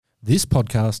This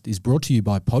podcast is brought to you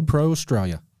by PodPro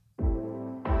Australia.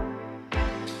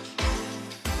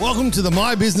 Welcome to the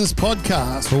My Business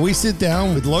Podcast, where we sit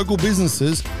down with local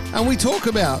businesses and we talk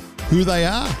about who they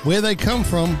are, where they come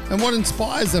from, and what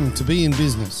inspires them to be in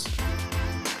business.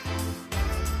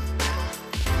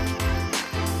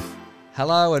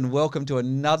 Hello and welcome to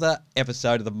another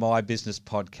episode of the My Business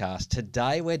Podcast.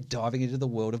 Today we're diving into the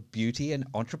world of beauty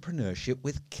and entrepreneurship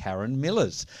with Karen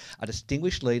Millers, a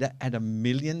distinguished leader and $1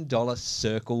 Million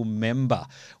Circle member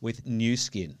with New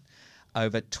Skin.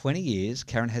 Over 20 years,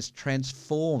 Karen has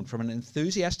transformed from an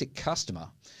enthusiastic customer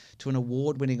to an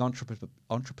award-winning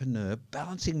entrepreneur,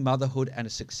 balancing motherhood and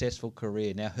a successful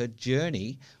career. Now, her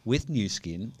journey with New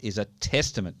Skin is a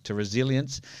testament to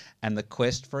resilience and the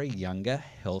quest for a younger,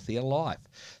 healthier life.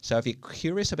 So if you're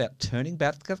curious about turning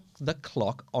back the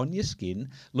clock on your skin,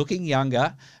 looking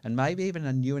younger, and maybe even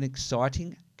a new and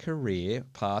exciting career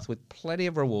path with plenty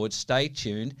of rewards, stay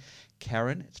tuned.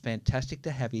 Karen, it's fantastic to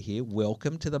have you here.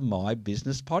 Welcome to the My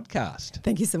Business Podcast.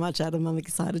 Thank you so much, Adam. I'm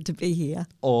excited to be here.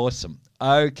 Awesome.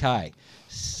 Okay.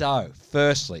 So,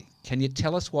 firstly, can you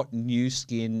tell us what New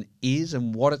Skin is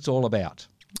and what it's all about?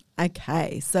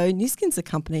 Okay. So New Skin's a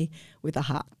company with a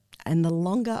heart. And the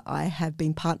longer I have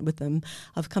been partnered with them,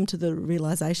 I've come to the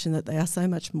realisation that they are so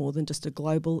much more than just a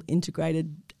global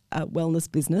integrated wellness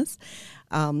business,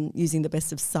 using the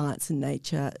best of science and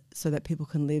nature so that people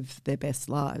can live their best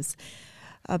lives.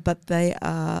 But they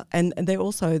are, and they're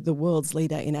also the world's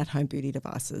leader in at-home beauty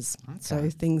devices. Okay. So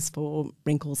things for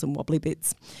wrinkles and wobbly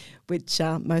bits, which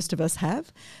most of us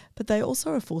have. But they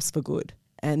also are a force for good.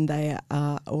 And they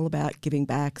are all about giving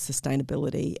back,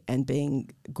 sustainability, and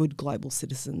being good global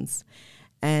citizens.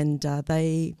 And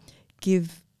they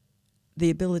give the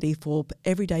ability for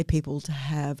everyday people to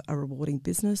have a rewarding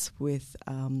business with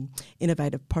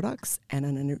innovative products and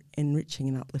an enriching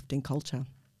and uplifting culture.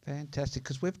 Fantastic,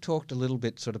 because we've talked a little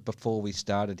bit sort of before we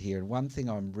started here, and one thing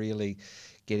I'm really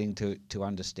getting to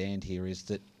understand here is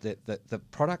that the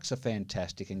products are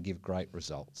fantastic and give great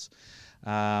results.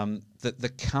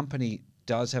 The company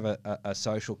does have a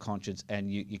social conscience,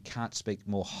 and you can't speak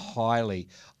more highly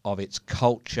of its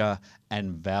culture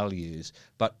and values,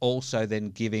 but also then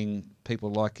giving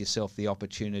people like yourself the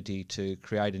opportunity to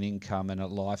create an income and a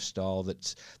lifestyle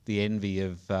that's the envy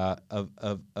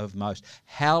of most.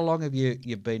 How long have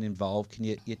you been involved? Can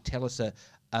you tell us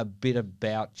a bit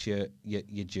about your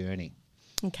journey?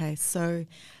 Okay, so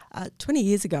 20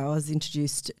 years ago I was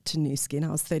introduced to New Skin.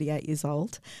 I was 38 years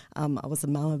old. I was a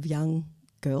mum of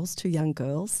two young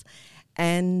girls,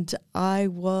 and I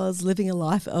was living a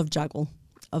life of juggle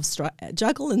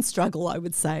and struggle, I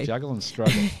would say. Juggle and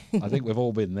struggle. I think we've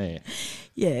all been there.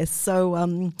 Yeah, so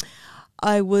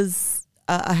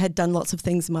I had done lots of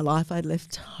things in my life. I'd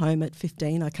left home at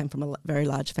 15. I came from a very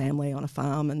large family on a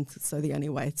farm, and so the only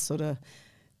way sort of,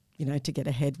 to get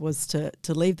ahead was to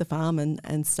leave the farm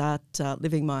and start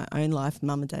living my own life.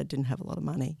 Mum and Dad didn't have a lot of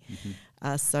money.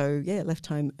 Mm-hmm. Left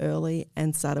home early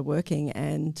and started working.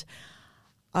 And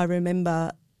I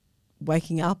remember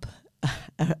waking up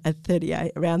at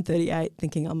around 38,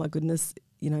 thinking, oh my goodness,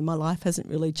 my life hasn't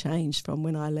really changed from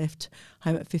when I left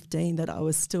home at 15, that I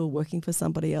was still working for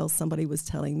somebody else. Somebody was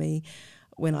telling me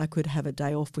when I could have a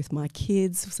day off with my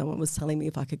kids. Someone was telling me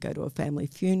if I could go to a family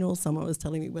funeral. Someone was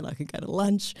telling me when I could go to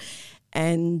lunch.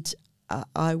 And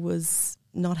I was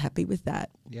not happy with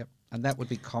that. Yep, and that would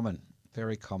be common.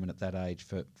 Very common at that age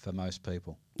for most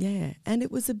people. Yeah, and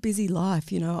it was a busy life.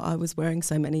 I was wearing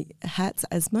so many hats,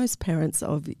 as most parents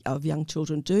of young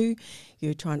children do.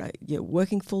 You're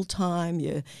working full time.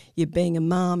 You're being a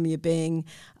mum. You're being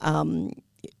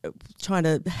trying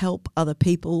to help other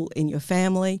people in your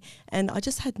family, and I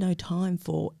just had no time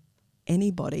for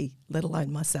anybody, let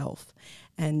alone myself.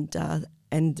 And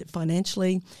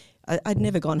financially, I'd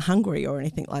never gone hungry or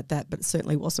anything like that, but it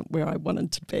certainly wasn't where I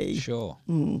wanted to be. Sure.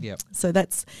 Yep. So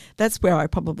that's where I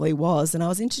probably was. And I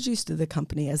was introduced to the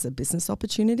company as a business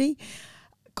opportunity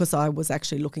because I was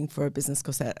actually looking for a business,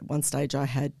 because at one stage I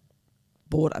had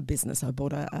bought a business. I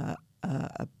bought a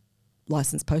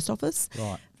licensed post office.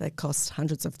 Right. That cost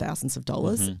hundreds of thousands of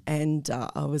dollars. Mm-hmm. And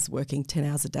I was working 10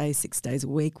 hours a day, 6 days a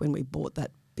week. When we bought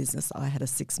that business, I had a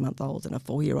 6-month-old and a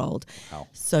 4-year-old. Wow.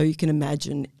 So you can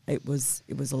imagine it was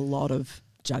a lot of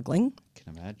juggling.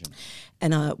 Can imagine.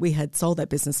 And we had sold that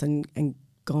business and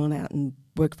gone out and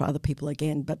worked for other people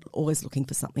again, but always looking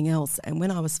for something else. And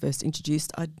when I was first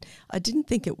introduced, I didn't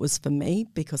think it was for me,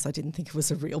 because I didn't think it was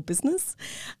a real business.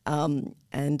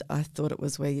 And I thought it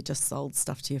was where you just sold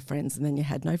stuff to your friends and then you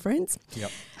had no friends.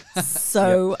 Yep.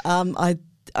 So yep.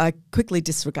 I quickly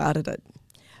disregarded it.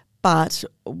 But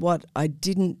what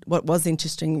was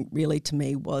interesting really to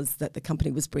me was that the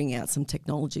company was bringing out some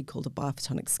technology called a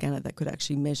biophotonic scanner that could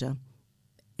actually measure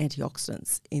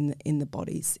antioxidants in the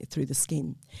bodies through the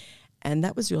skin. And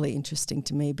that was really interesting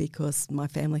to me because my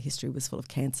family history was full of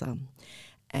cancer.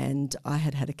 And I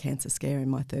had a cancer scare in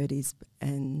my 30s.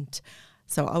 And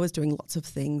so I was doing lots of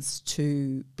things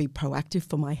to be proactive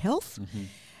for my health. Mm-hmm.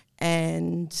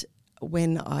 And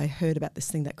when I heard about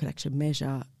this thing that could actually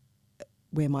measure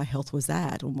where my health was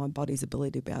at or my body's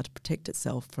ability to be able to protect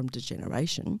itself from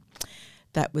degeneration,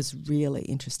 that was really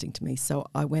interesting to me. So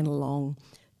I went along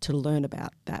to learn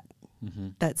about that. Mm-hmm.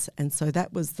 And so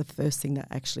that was the first thing that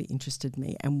actually interested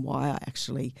me and why I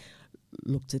actually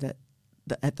looked at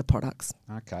the products.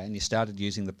 Okay, and you started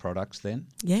using the products then?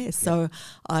 Yeah, so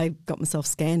I got myself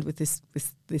scanned with this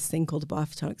thing called a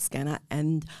biophotonic scanner,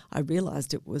 and I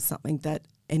realised it was something that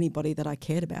anybody that I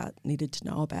cared about needed to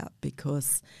know about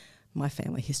because my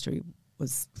family history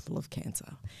was full of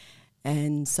cancer.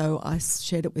 And so I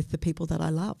shared it with the people that I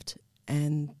loved,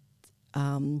 and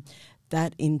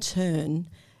that in turn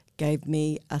gave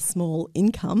me a small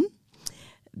income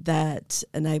that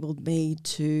enabled me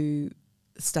to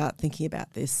start thinking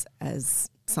about this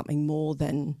as something more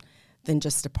than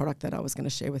just a product that I was going to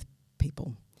share with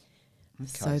people.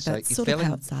 Okay, So that's you sort of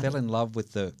how it started. fell in love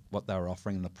with what they were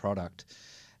offering in the product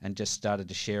and just started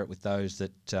to share it with those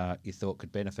that you thought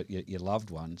could benefit your loved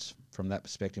ones from that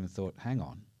perspective and thought, hang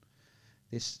on,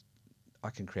 I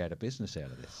can create a business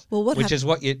out of this. Well, which is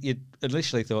what you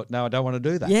initially thought, no, I don't want to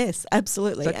do that. Yes,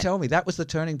 absolutely. So tell me, that was the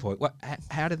turning point.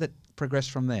 How did it progress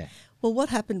from there? Well, what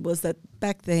happened was that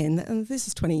back then, and this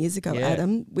is 20 years ago, Yeah.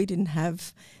 Adam, we didn't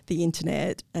have the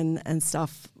internet and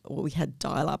stuff. Well, we had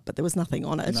dial-up, but there was nothing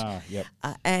on it. No, yep.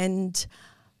 And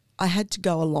I had to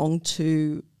go along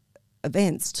to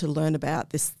events to learn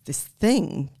about this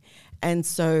thing. And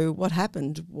so what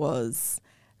happened was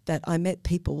that I met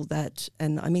people that,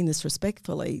 and I mean this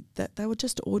respectfully, that they were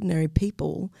just ordinary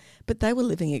people, but they were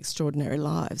living extraordinary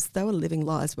lives. They were living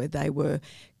lives where they were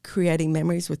creating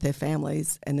memories with their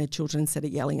families and their children instead of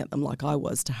yelling at them like I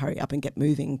was to hurry up and get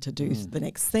moving to do the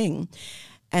next thing.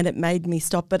 And it made me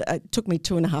stop, but it took me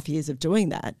 2.5 years of doing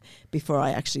that before I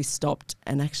actually stopped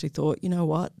and actually thought, you know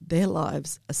what, their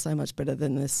lives are so much better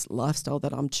than this lifestyle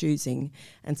that I'm choosing.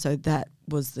 And so that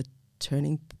was the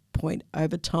turning point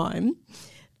over time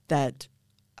that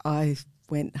I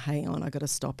went, hang on, I got to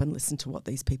stop and listen to what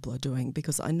these people are doing,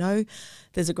 because I know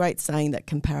there's a great saying that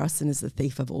comparison is the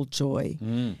thief of all joy.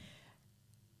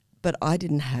 But I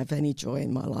didn't have any joy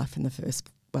in my life in the first,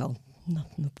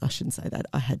 I shouldn't say that.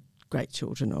 I had great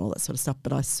children and all that sort of stuff,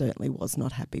 but I certainly was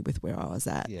not happy with where I was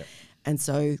at. Yeah. And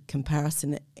so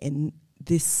comparison in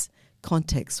this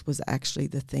context was actually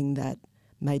the thing that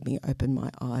made me open my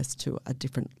eyes to a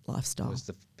different lifestyle. Was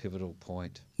the pivotal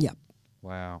point. Yep.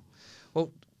 Wow.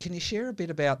 Well, can you share a bit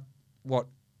about what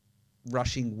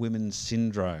rushing women's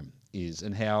syndrome is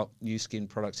and how New Skin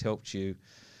products helped you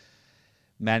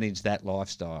manage that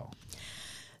lifestyle?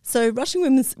 So rushing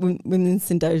women's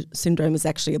syndrome is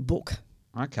actually a book.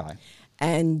 Okay.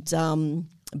 And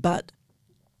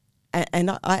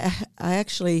I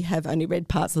actually have only read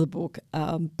parts of the book,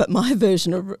 but my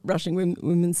version of rushing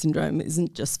women's syndrome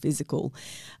isn't just physical.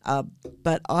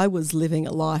 But I was living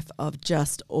a life of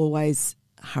just always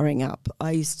hurrying up.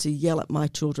 I used to yell at my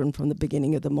children from the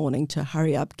beginning of the morning to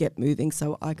hurry up, get moving,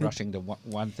 so I could... Rushing to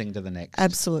one thing to the next.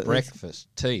 Absolutely. Breakfast,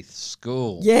 teeth,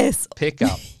 school. Yes.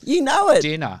 Pickup. You know it.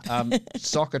 Dinner,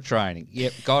 soccer training.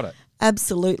 Yep, got it.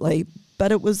 Absolutely.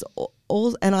 But it was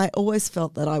all... And I always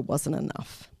felt that I wasn't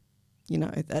enough. You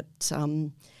know, that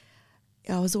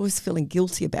I was always feeling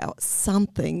guilty about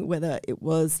something, whether it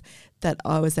was that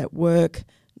I was at work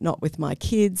not with my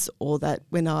kids, or that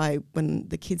when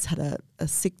the kids had a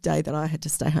sick day that I had to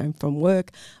stay home from work,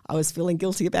 I was feeling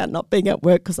guilty about not being at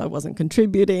work because I wasn't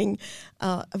contributing.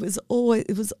 It was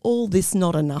all this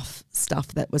not enough stuff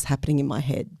that was happening in my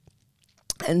head.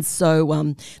 And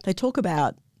so they talk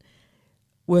about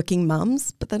working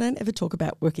mums, but they don't ever talk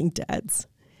about working dads.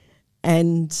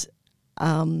 And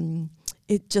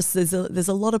it just there's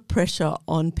a lot of pressure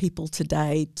on people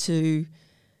today to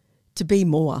be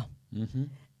more. Mm-hmm.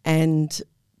 And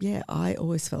yeah, I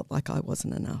always felt like I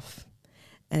wasn't enough.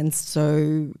 And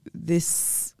so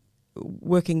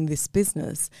working this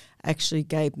business actually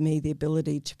gave me the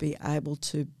ability to be able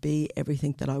to be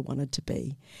everything that I wanted to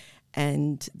be.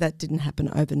 And that didn't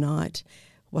happen overnight.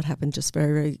 What happened just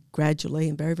very, very gradually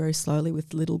and very, very slowly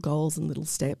with little goals and little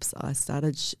steps. I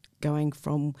started going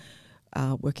from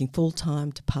working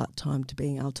full-time to part-time to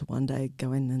being able to one day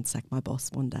go in and sack my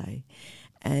boss one day.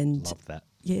 And love that.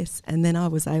 Yes, and then I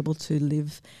was able to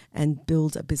live and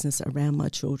build a business around my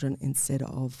children instead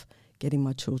of getting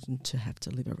my children to have to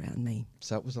live around me.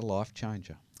 So it was a life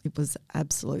changer. It was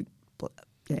absolute,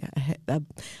 a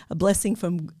blessing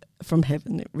from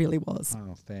heaven. It really was.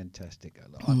 Oh, fantastic!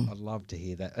 I love to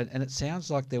hear that. And it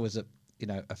sounds like there was a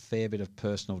fair bit of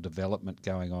personal development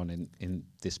going on in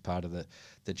this part of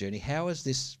the journey. How has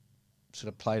this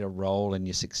sort of played a role in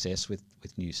your success with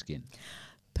New Skin?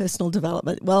 Personal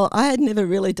development. Well, I had never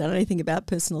really done anything about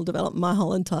personal development my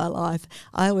whole entire life.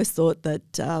 I always thought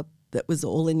that that was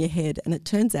all in your head, and it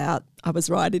turns out I was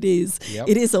right. It is. Yep.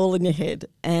 It is all in your head,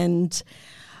 and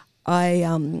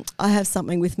I have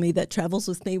something with me that travels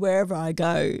with me wherever I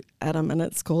go, Adam, and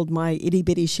it's called my itty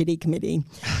bitty shitty committee,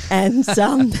 and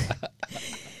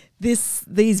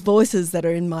these voices that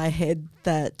are in my head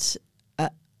that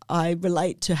I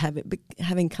relate to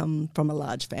having come from a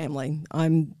large family.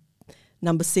 I'm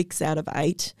number 6 out of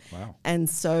 8. Wow. And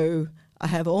so I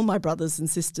have all my brothers and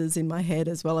sisters in my head,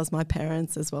 as well as my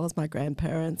parents, as well as my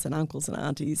grandparents and uncles and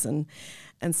aunties and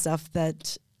stuff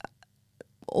that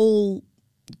all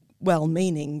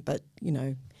well-meaning, but,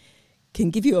 can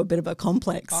give you a bit of a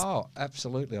complex. Oh,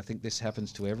 absolutely. I think this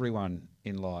happens to everyone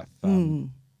in life.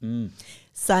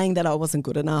 Saying that I wasn't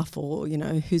good enough, or,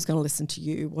 who's going to listen to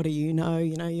you? What do you know?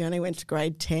 You only went to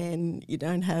grade 10. You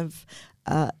don't have,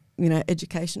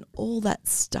 education, all that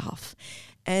stuff.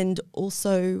 And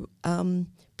also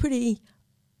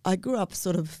I grew up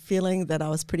sort of feeling that I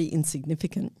was pretty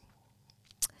insignificant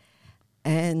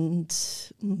and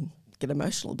get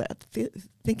emotional about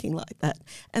thinking like that.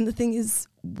 And the thing is,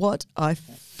 what I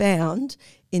found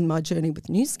in my journey with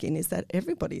New Skin is that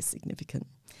everybody is significant.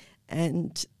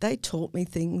 And they taught me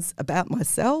things about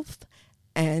myself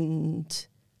and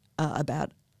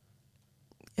about,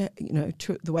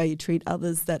 the way you treat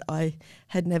others that I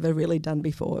had never really done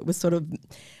before. It was sort of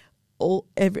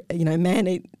man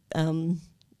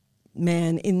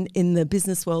in the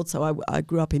business world. So I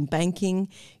grew up in banking,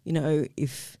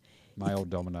 Male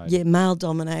dominated. Yeah, male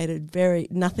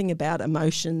dominated, nothing about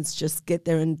emotions, just get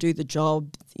there and do the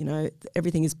job.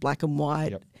 Everything is black and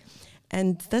white. Yep.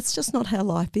 And that's just not how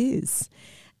life is.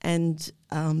 And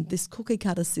this cookie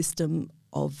cutter system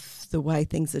of the way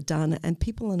things are done, and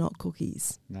people are not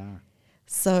cookies. No.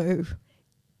 So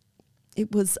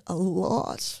it was a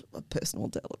lot of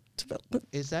personal development.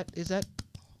 Is that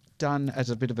done as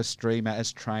a bit of a stream,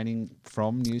 as training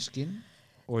from New Skin?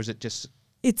 Or is it just...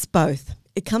 It's both.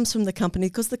 It comes from the company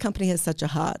because the company has such a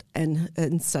heart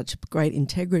and such great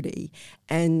integrity,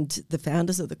 and the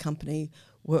founders of the company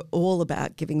were all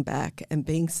about giving back and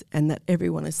that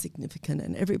everyone is significant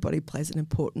and everybody plays an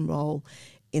important role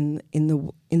in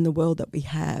the world that we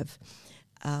have.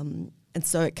 And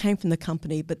so it came from the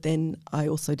company, but then I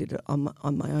also did it on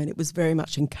my own. It was very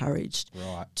much encouraged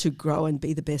to grow and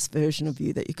be the best version of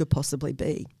you that you could possibly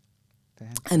be.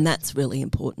 Fantastic. And that's really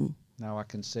important. No, I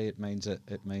can see it means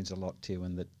a lot to you,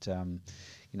 and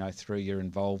that through your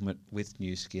involvement with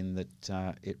New Skin,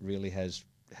 that it really has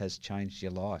changed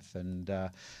your life. And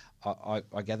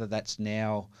I gather that's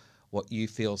now what you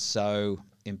feel so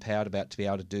empowered about, to be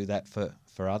able to do that for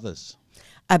others.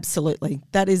 Absolutely,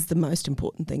 that is the most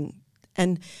important thing,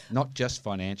 and not just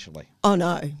financially. Oh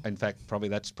no! In fact,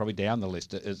 that's probably down the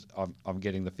list. I'm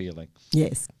getting the feeling.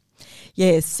 Yes.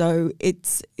 So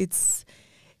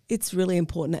it's really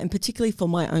important, and particularly for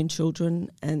my own children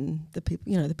and the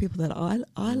people that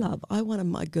I love. I wanted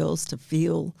my girls to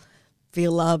feel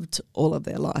loved all of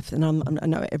their life, and I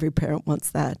know every parent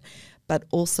wants that, but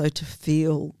also to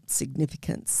feel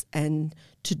significance and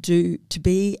to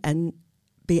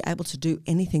be able to do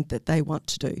anything that they want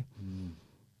to do.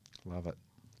 Love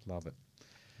it.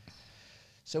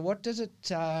 So what does it?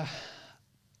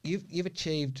 You've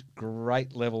achieved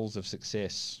great levels of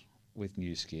success with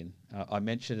New Skin. I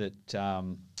mentioned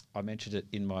it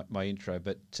in my intro,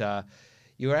 but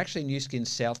you were actually New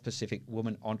Skin's South Pacific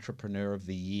Woman Entrepreneur of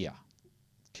the Year.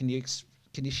 Can you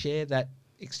share that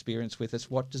experience with us?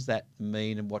 What does that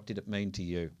mean, and what did it mean to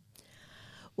you?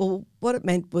 Well, what it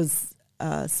meant was,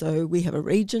 so we have a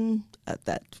region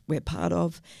that we're part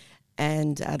of,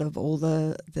 and out of all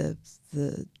the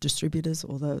distributors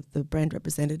or the brand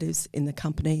representatives in the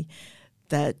company,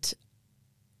 that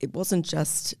it wasn't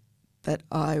just that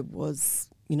I was,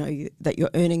 that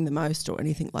you're earning the most or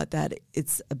anything like that.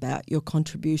 It's about your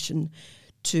contribution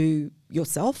to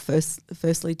yourself,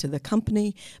 firstly to the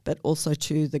company, but also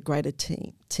to the greater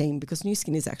team, because New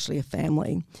Skin is actually a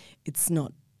family. It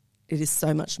is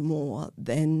so much more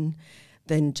than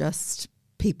just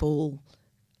people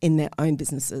in their own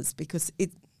businesses, because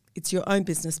it's your own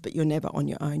business, but you're never on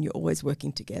your own. You're always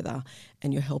working together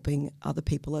and you're helping other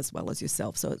people as well as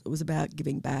yourself. So it was about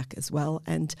giving back as well.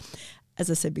 And as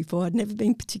I said before, I'd never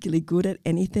been particularly good at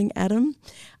anything, Adam.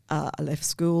 I left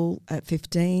school at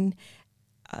 15.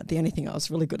 The only thing I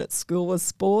was really good at school was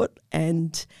sport.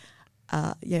 And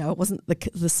I wasn't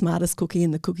the smartest cookie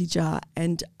in the cookie jar.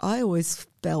 And I always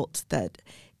felt that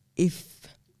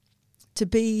to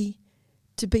be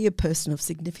a person of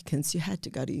significance, you had to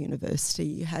go to university,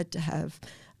 you had to have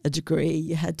a degree,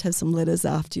 you had to have some letters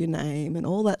after your name and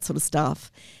all that sort of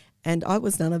stuff. And I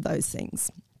was none of those things.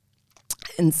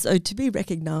 And so to be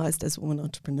recognised as Woman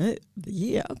Entrepreneur of the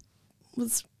Year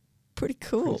was pretty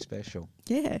cool. Pretty special.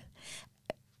 Yeah.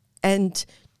 And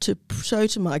to show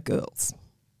to my girls,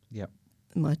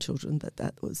 my children,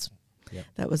 that was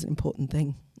an important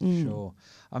thing. Sure.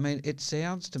 I mean, it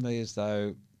sounds to me as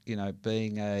though,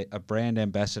 being a brand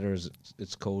ambassador, as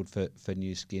it's called for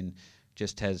New Skin,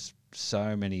 just has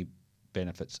so many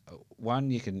benefits.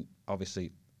 One, you can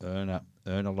obviously earn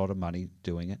a lot of money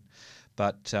doing it,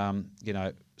 but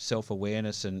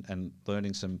self-awareness and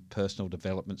learning some personal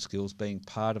development skills, being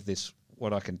part of this,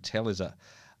 what I can tell is a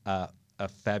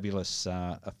fabulous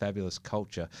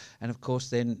culture, and of course,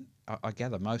 then I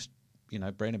gather most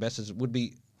brand ambassadors would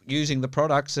be using the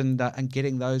products and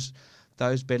getting those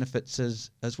benefits as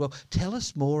well. Tell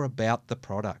us more about the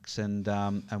products and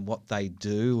what they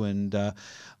do. And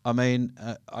I'm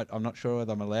not sure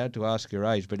whether I'm allowed to ask your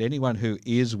age, but anyone who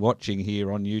is watching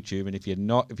here on YouTube, and if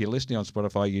you're listening on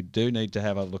Spotify, you do need to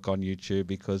have a look on YouTube,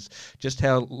 because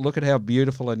look at how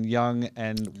beautiful and young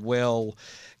and well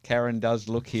Karen does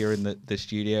look here in the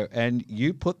studio. And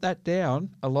you put that down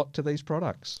a lot to these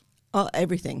products. Oh,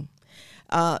 everything.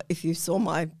 If you saw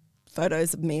my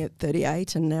photos of me at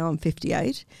 38 and now I'm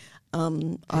 58.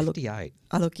 58?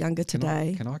 I look younger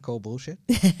today. Can I call bullshit?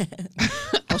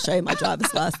 I'll show you my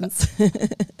driver's license.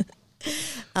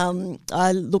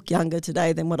 I look younger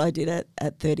today than what I did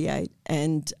at 38.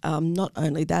 And not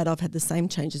only that, I've had the same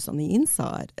changes on the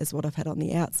inside as what I've had on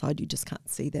the outside. You just can't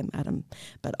see them, Adam,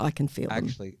 but I can feel them.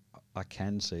 Actually, I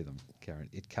can see them, Karen.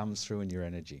 It comes through in your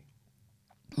energy.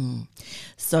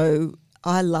 So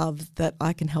I love that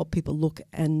I can help people look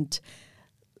and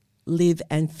live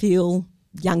and feel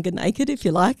younger naked, if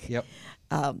you like. Yep.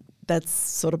 That's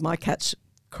sort of my catch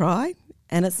cry.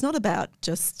 And it's not about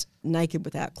just naked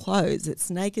without clothes. It's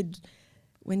naked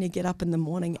when you get up in the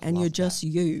morning and you're just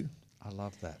you. I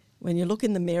love that. When you look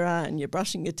in the mirror and you're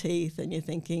brushing your teeth and you're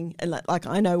thinking, and like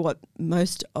I know what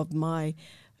most of my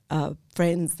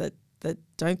friends that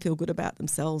don't feel good about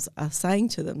themselves are saying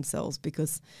to themselves,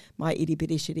 because my itty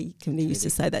bitty shitty community used to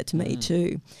say that to me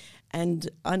too. And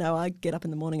I know I get up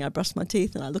in the morning, I brush my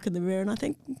teeth and I look in the mirror and I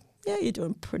think, yeah, you're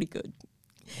doing pretty good.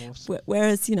 Awesome.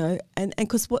 Whereas, and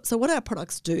because what our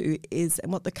products do is,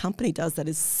 and what the company does that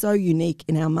is so unique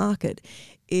in our market,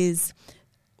 is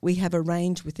we have a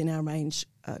range within our range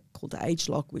called Age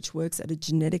Lock, which works at a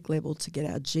genetic level to get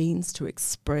our genes to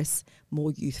express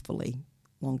more youthfully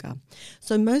longer.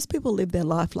 So most people live their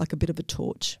life like a bit of a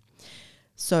torch.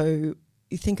 So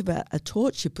you think about a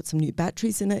torch, you put some new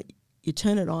batteries in it, you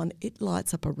turn it on, it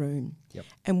lights up a room. Yep.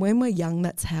 And when we're young,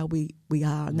 that's how we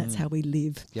are and that's how we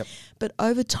live. Yep. But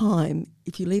over time,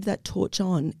 if you leave that torch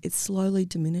on, it slowly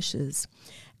diminishes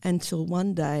until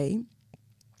one day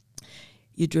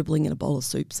you're dribbling in a bowl of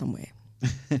soup somewhere.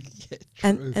 Yeah,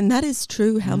 true. And that is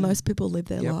true how most people live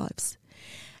their lives.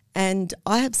 And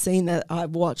I have seen that, I've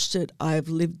watched it, I've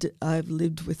lived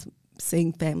with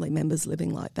seeing family members living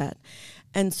like that.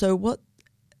 And so what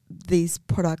these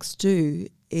products do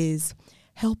is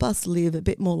help us live a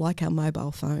bit more like our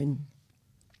mobile phone,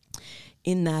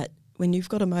 in that when you've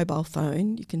got a mobile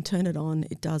phone, you can turn it on,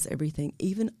 it does everything.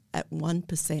 Even at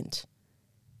 1%,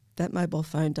 that mobile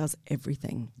phone does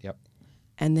everything. Yep.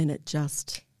 And then it's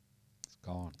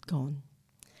gone.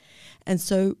 And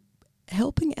so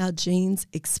helping our genes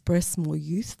express more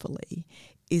youthfully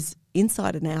is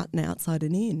inside and out and outside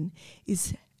and in,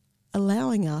 is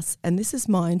allowing us, and this is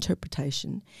my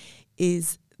interpretation,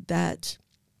 is that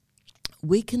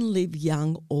we can live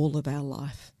young all of our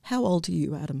life. How old are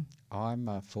you, Adam?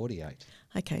 I'm 48.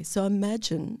 Okay, so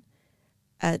imagine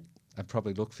at... I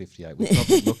probably look 58. We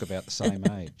probably look about the same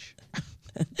age.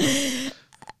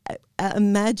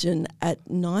 Imagine at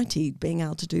 90 being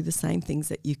able to do the same things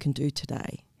that you can do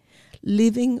today.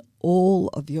 Living all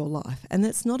of your life. And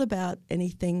that's not about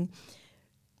anything,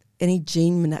 any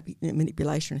gene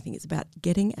manipulation or anything. It's about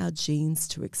getting our genes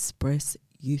to express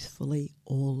youthfully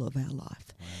all of our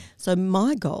life. Wow. So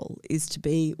my goal is to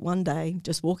be one day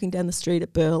just walking down the street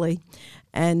at Burleigh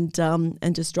and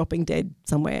just dropping dead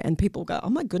somewhere, and people go,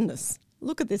 oh my goodness,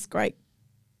 look at this great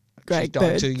great died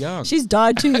bird. too young. She's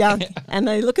died too young. And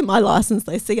they look at my license,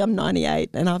 they see I'm 98,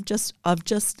 and I've just,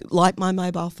 like my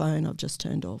mobile phone, I've just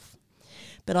turned off.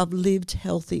 But I've lived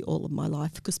healthy all of my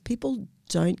life because people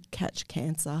don't catch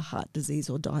cancer, heart disease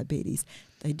or diabetes.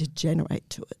 They degenerate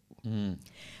to it. Mm.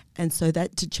 And so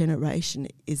that degeneration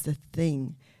is the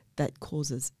thing that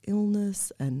causes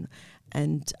illness and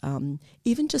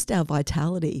even just our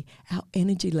vitality, our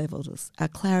energy levels, our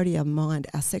clarity of mind,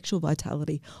 our sexual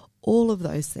vitality, all of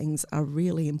those things are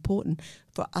really important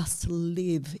for us to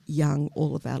live young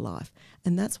all of our life.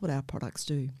 And that's what our products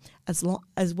do, as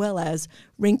well as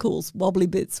wrinkles, wobbly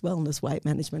bits, wellness, weight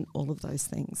management, all of those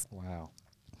things. Wow.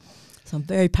 So I'm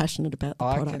very passionate about the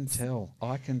products.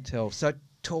 I can tell. So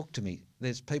talk to me.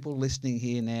 There's people listening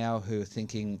here now who are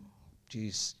thinking,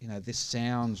 geez, this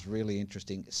sounds really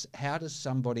interesting. How does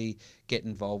somebody get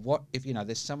involved? What if,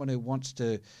 there's someone who wants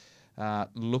to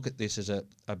look at this as a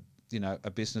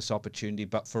business opportunity,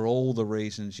 but for all the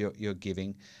reasons you're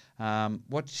giving,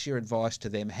 what's your advice to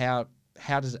them? How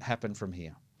does it happen from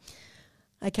here?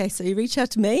 Okay, so you reach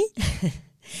out to me.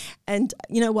 And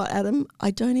you know what, Adam?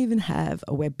 I don't even have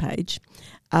a web page.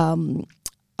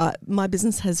 My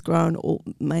business has grown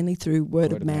mainly through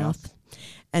word of mouth.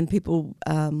 And people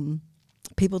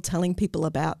telling people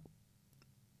about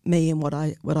me and what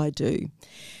I do.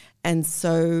 And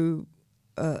so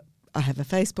I have a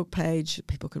Facebook page.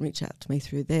 People can reach out to me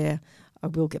through there. I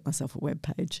will get myself a web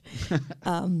page.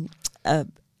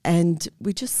 And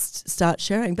we just start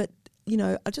sharing. But,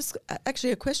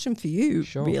 actually a question for you,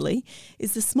 Sure. really,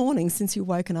 is this morning, since you've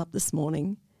woken up this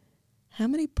morning, how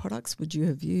many products would you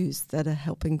have used that are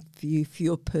helping for you for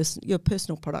your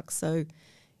personal products? So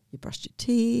you brushed your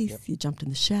teeth, Yep. you jumped in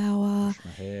the shower, Wash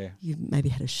my hair. you've maybe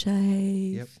had a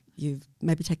shave, Yep. you've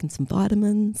maybe taken some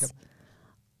vitamins. Yep.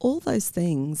 All those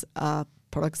things are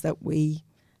products that we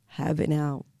have in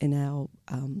our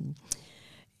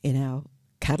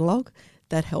catalogue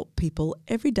that help people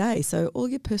every day. So all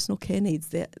your personal care needs,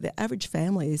 the average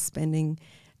family is spending,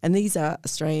 and these are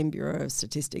Australian Bureau of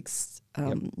Statistics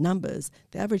numbers,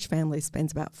 the average family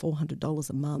spends about $400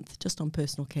 a month just on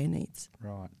personal care needs.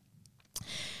 Right.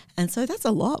 And so that's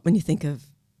a lot when you think of,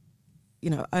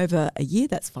 over a year,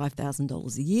 that's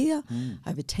 $5,000 a year.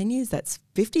 Over 10 years, that's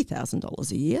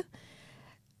 $50,000 a year.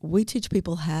 We teach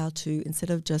people how to, instead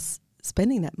of just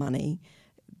spending that money,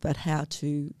 but how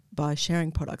to, by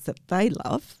sharing products that they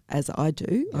love, as I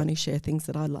do, I only share things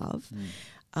that I love,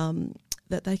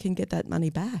 that they can get that money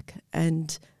back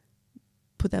and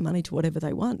put that money to whatever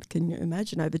they want. Can you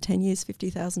imagine over 10 years,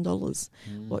 $50,000,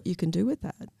 what you can do with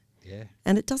that? Yeah.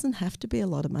 And it doesn't have to be a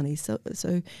lot of money. So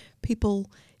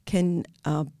people can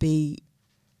be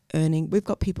earning. We've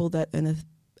got people that earn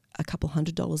a couple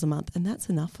 $100 a month, and that's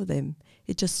enough for them.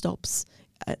 It just stops,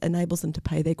 enables them to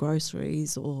pay their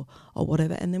groceries or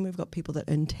whatever. And then we've got people that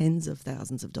earn tens of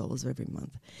thousands of dollars every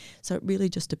month. So it really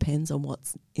just depends on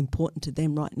what's important to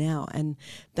them right now. And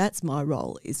that's my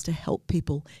role, is to help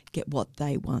people get what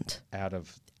they want Out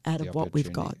of what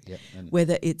we've got. Yep.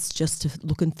 Whether it's just to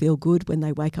look and feel good when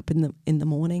they wake up in the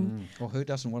morning. Well, who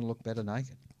doesn't want to look better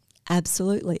naked?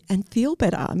 Absolutely. And feel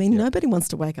better. I mean, nobody wants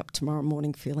to wake up tomorrow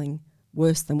morning feeling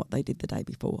worse than what they did the day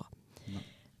before. No.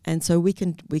 And so we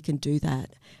can do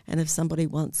that. And if somebody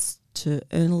wants to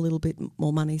earn a little bit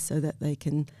more money so that they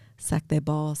can sack their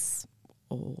boss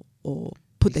or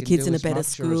put their kids in a better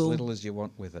school. You can do as much or as little as you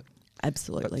want with it.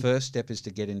 Absolutely. But first step is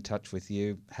to get in touch with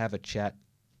you, have a chat,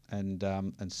 and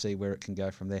see where it can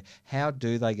go from there. How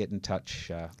do they get in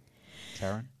touch,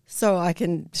 Karen? So I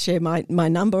can share my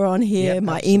number on here,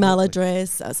 my absolutely. email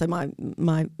address, so my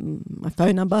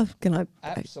phone number. Can I?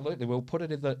 Absolutely. We'll put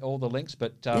it in all the links,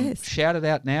 but yes. Shout it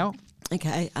out now.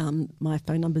 Okay. My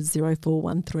phone number is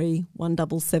 0413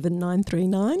 177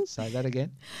 939. Say that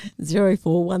again.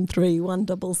 0413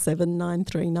 177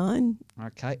 939.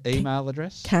 Okay. Email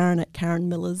address?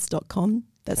 Karen@karenmillers.com.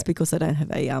 That's because I don't have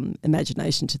a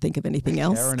imagination to think of anything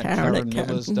else.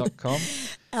 Karen@karenmillers.com.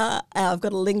 I've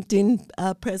got a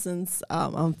LinkedIn presence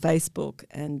on Facebook,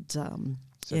 and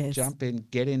So jump in,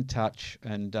 get in touch,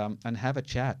 and have a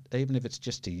chat. Even if it's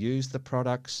just to use the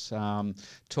products,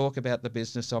 talk about the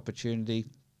business opportunity,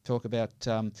 talk about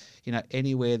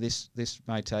anywhere this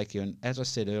may take you. And as I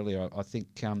said earlier, I think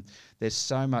there's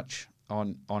so much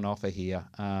on offer here,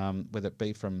 whether it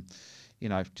be from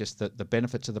just the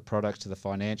benefits of the products to the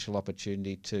financial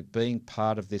opportunity to being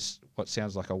part of this, what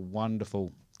sounds like a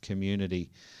wonderful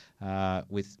community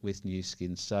with New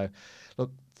Skin. So,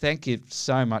 look, thank you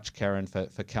so much, Karen,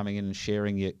 for coming in and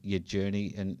sharing your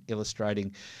journey and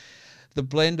illustrating the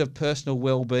blend of personal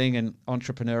well-being and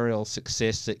entrepreneurial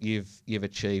success that you've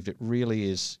achieved, it really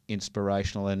is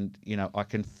inspirational, and I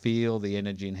can feel the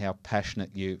energy and how passionate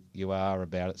you are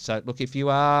about it. So look, if you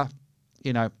are,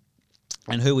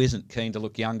 and who isn't keen to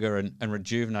look younger and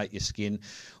rejuvenate your skin,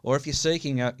 or if you're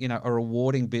seeking a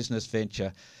rewarding business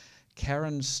venture,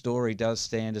 Karen's story does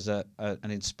stand as an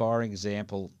inspiring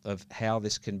example of how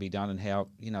this can be done, and how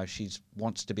she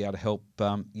wants to be able to help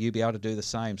you be able to do the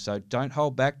same. So don't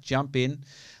hold back, jump in.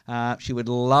 She would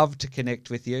love to connect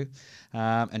with you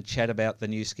and chat about the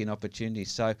new skin opportunities.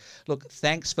 So look,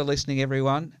 thanks for listening,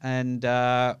 everyone, and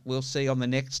we'll see you on the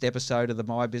next episode of the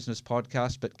My Business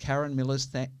Podcast. But Karen Millers,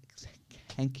 thank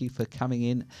you for coming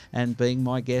in and being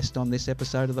my guest on this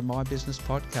episode of the My Business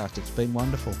Podcast. It's been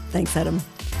wonderful. Thanks, Adam.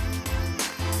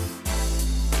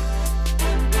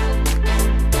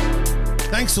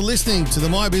 Thanks for listening to the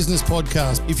My Business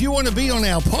Podcast. If you want to be on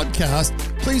our podcast,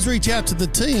 please reach out to the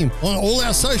team on all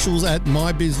our socials at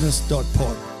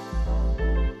mybusiness.pod.